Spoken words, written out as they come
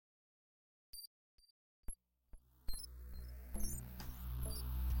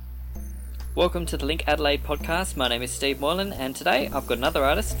Welcome to the LinkAdelaide podcast. My name is Steve Moylan, and today I've got another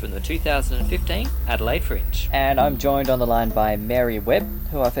artist from the 2015 Adelaide Fringe. And I'm joined on the line by Mary Webb,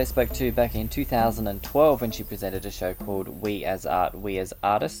 who I first spoke to back in 2012 when she presented a show called We as Art, We as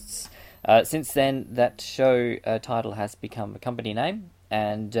Artists. Since then, that show title has become a company name,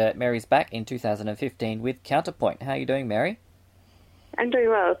 and Mary's back in 2015 with Counterpoint. How are you doing, Mary? I'm doing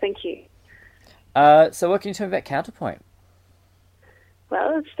well, thank you. So what can you tell me about Counterpoint?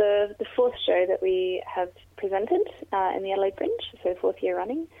 Well, it's the fourth show that we have presented in the Adelaide Fringe, so fourth year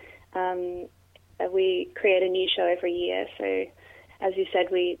running. We create a new show every year, so as you said,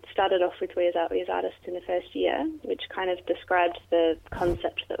 we started off with We as Art, We as Artists in the first year, which kind of described the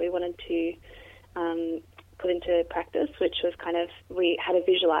concept that we wanted to put into practice, which was we had a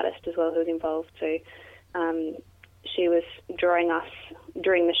visual artist as well who was involved, so she was drawing us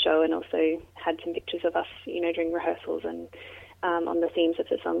during the show and also had some pictures of us, during rehearsals and on the themes of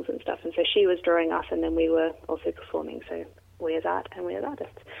the songs and stuff. And so she was drawing us, and then we were also performing, so We as Art and We as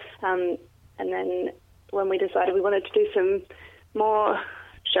Artists. And then when we decided we wanted to do some more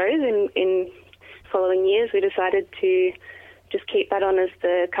shows in following years, we decided to just keep that on as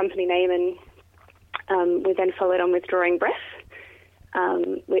the company name, and we then followed on with Drawing Breath,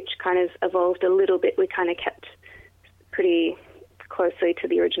 which kind of evolved a little bit. We kind of kept pretty closely to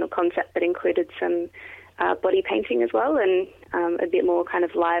the original concept, but included some body painting as well, and a bit more kind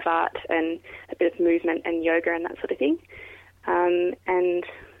of live art and a bit of movement and yoga and that sort of thing. And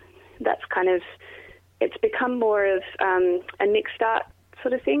that's it's become more of a mixed art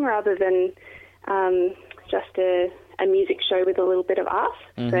sort of thing rather than just a music show with a little bit of art.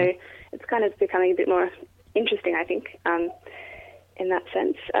 Mm-hmm. So it's kind of becoming a bit more interesting, I think, in that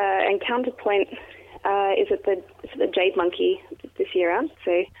sense. And Counterpoint is at the Jade Monkey this year round,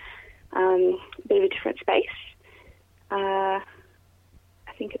 so a bit of a different space. I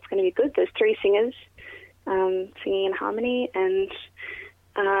think it's going to be good. There's 3 singers singing in harmony, and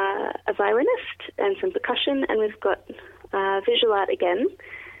a violinist and some percussion, and we've got visual art again,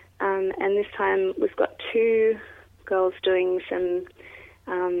 and this time we've got 2 girls doing some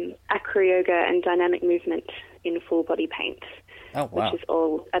acro yoga and dynamic movement in full body paint. Oh, wow. Which is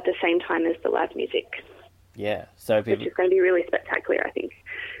all at the same time as the live music. Yeah, so people... which is going to be really spectacular, I think.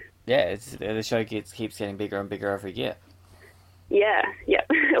 Yeah, the show keeps getting bigger and bigger every year. Yeah.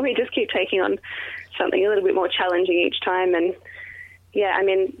 We just keep taking on something a little bit more challenging each time. And yeah,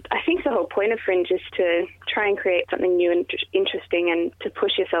 I think the whole point of Fringe is to try and create something new and interesting and to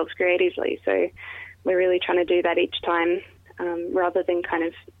push yourselves creatively. So we're really trying to do that each time, rather than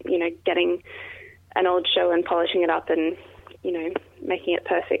getting an old show and polishing it up and, making it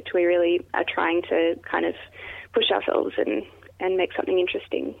perfect. We really are trying to kind of push ourselves and make something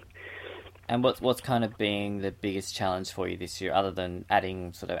interesting. And what's kind of being the biggest challenge for you this year, other than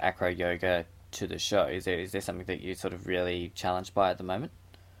adding sort of acro yoga to the show? Is there something that you're sort of really challenged by at the moment?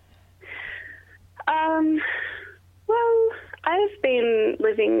 Well, I've been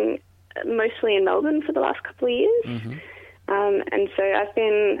living mostly in Melbourne for the last couple of years. Mm-hmm. And so I've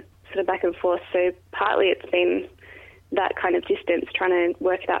been sort of back and forth. So partly it's been that kind of distance, trying to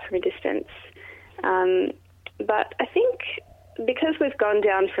work it out from a distance. But I think because we've gone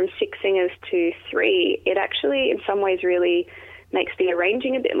down from 6 singers to 3, it actually in some ways really makes the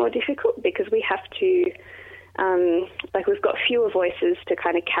arranging a bit more difficult, because we have to, we've got fewer voices to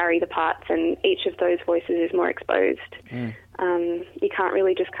kind of carry the parts, and each of those voices is more exposed. Mm. You can't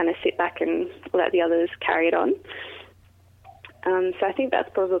really just kind of sit back and let the others carry it on. So I think that's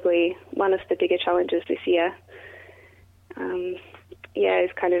probably one of the bigger challenges this year.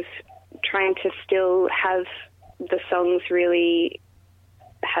 Is kind of trying to still have the songs really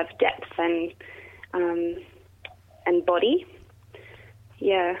have depth and body.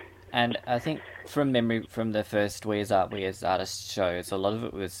 Yeah. And I think from memory, from the first We as Art, We as Artists shows, a lot of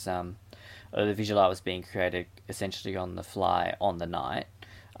it was the visual art was being created essentially on the fly, on the night,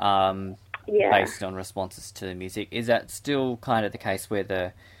 based on responses to the music. Is that still kind of the case where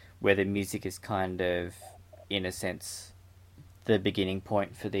the music is kind of, in a sense, the beginning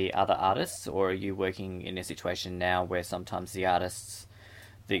point for the other artists, or are you working in a situation now where sometimes the artists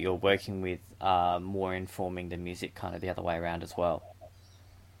that you're working with are more informing the music, kind of the other way around as well?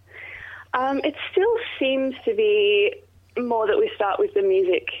 It still seems to be more that we start with the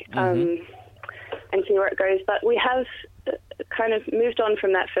music and see where it goes, but we have kind of moved on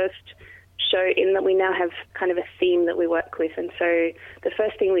from that first show in that we now have kind of a theme that we work with. And so the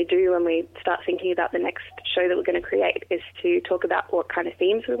first thing we do when we start thinking about the next show that we're going to create is to talk about what kind of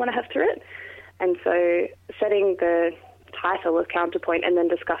themes we want to have through it. And so setting the title of Counterpoint and then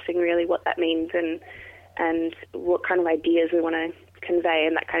discussing really what that means and what kind of ideas we want to convey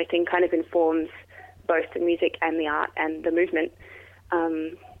and that kind of thing kind of informs both the music and the art and the movement.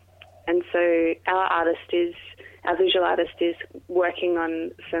 And so our visual artist is working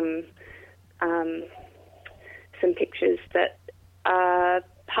on some pictures that are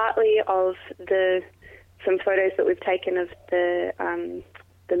partly of some photos that we've taken of the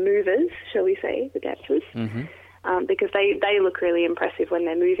movers, shall we say, the dancers, because they look really impressive when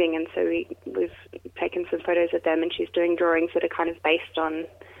they're moving, and so we've taken some photos of them, and she's doing drawings that are kind of based on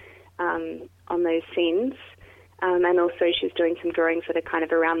those scenes, and also she's doing some drawings that are kind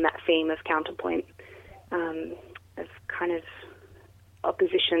of around that theme of counterpoint, of kind of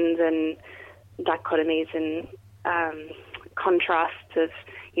oppositions and dichotomies and contrasts of,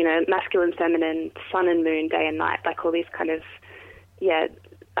 you know, masculine, feminine, sun and moon, day and night, like all these kind of,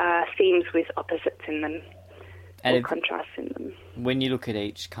 themes with opposites in them, or contrasts in them. When you look at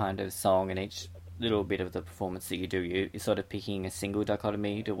each kind of song and each little bit of the performance that you do, you're sort of picking a single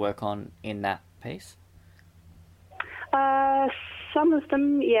dichotomy to work on in that piece? Some of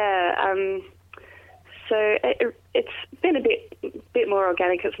them, yeah. So it's been a bit more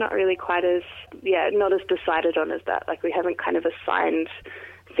organic. It's not really quite as, not as decided on as that. Like, we haven't kind of assigned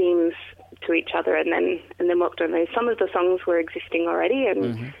themes to each other and then worked on those. Some of the songs were existing already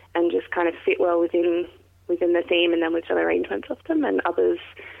and just kind of fit well within the theme, and then we've done arrangements of them, and others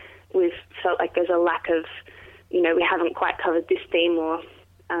we've felt like there's a lack of, you know, we haven't quite covered this theme or,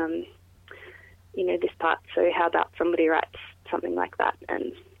 you know, this part, so how about somebody writes something like that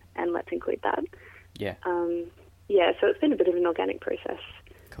and let's include that. Yeah. So it's been a bit of an organic process.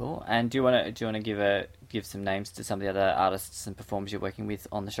 Cool. And do you want to give some names to some of the other artists and performers you're working with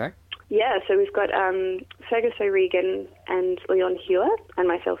on the show? Yeah, so we've got Fergus O'Regan and Leon Hewer and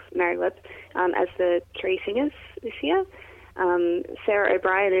myself, Mary Webb, as the three singers this year. Sarah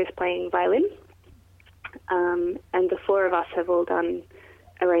O'Brien is playing violin, and the four of us have all done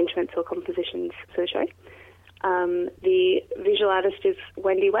arrangements or compositions for the show. The visual artist is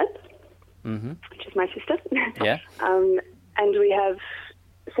Wendy Webb, which is my sister. Yeah. And we have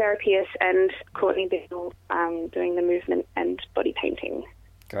Sarah Pierce and Courtney Bill doing the movement and body painting.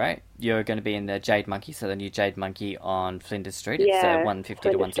 Great. You're going to be in the Jade Monkey, so the new Jade Monkey on Flinders Street. It's 150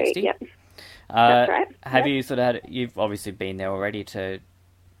 to 160. Street, yep. That's right. Have you sort of you've obviously been there already to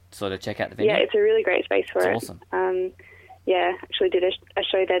sort of check out the venue? Yeah, it's a really great space for it. It's awesome. Actually did a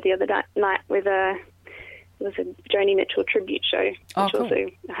show there the other night with it was a Joni Mitchell tribute show, which cool. also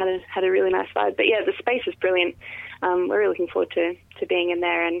had a really nice vibe. But yeah, the space is brilliant. We're really looking forward to being in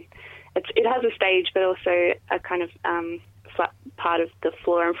there, and it has a stage, but also a kind of flat part of the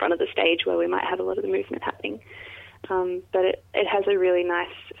floor in front of the stage where we might have a lot of the movement happening. But it has a really nice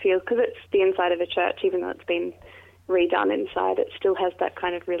feel because it's the inside of a church, even though it's been redone inside. It still has that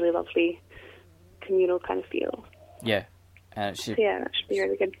kind of really lovely communal kind of feel. Yeah. That should be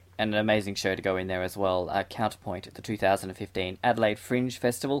really good. And an amazing show to go in there as well. Counterpoint at the 2015 Adelaide Fringe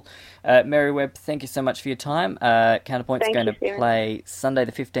Festival. Mary Webb, thank you so much for your time. Counterpoint's going to play Sunday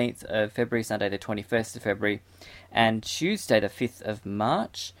the 15th of February, Sunday the 21st of February, and Tuesday the 5th of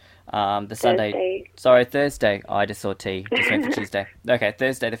March. Thursday. I just saw T. Just went for Tuesday. Okay,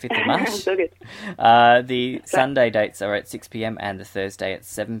 Thursday the 5th of March. So good. The Sunday dates are at 6 p.m. and the Thursday at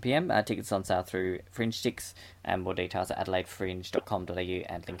 7 p.m. Tickets on sale through Fringe Sticks, and more details at adelaidefringe.com.au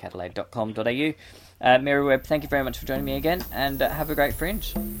and linkadelaide.com.au. Mary Webb, thank you very much for joining me again, and have a great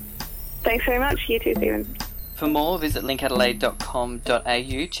Fringe. Thanks very much. You too, Stephen. For more, visit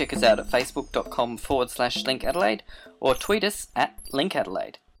linkadelaide.com.au, check us out at facebook.com/linkadelaide, or tweet us at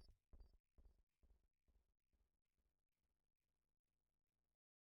linkadelaide.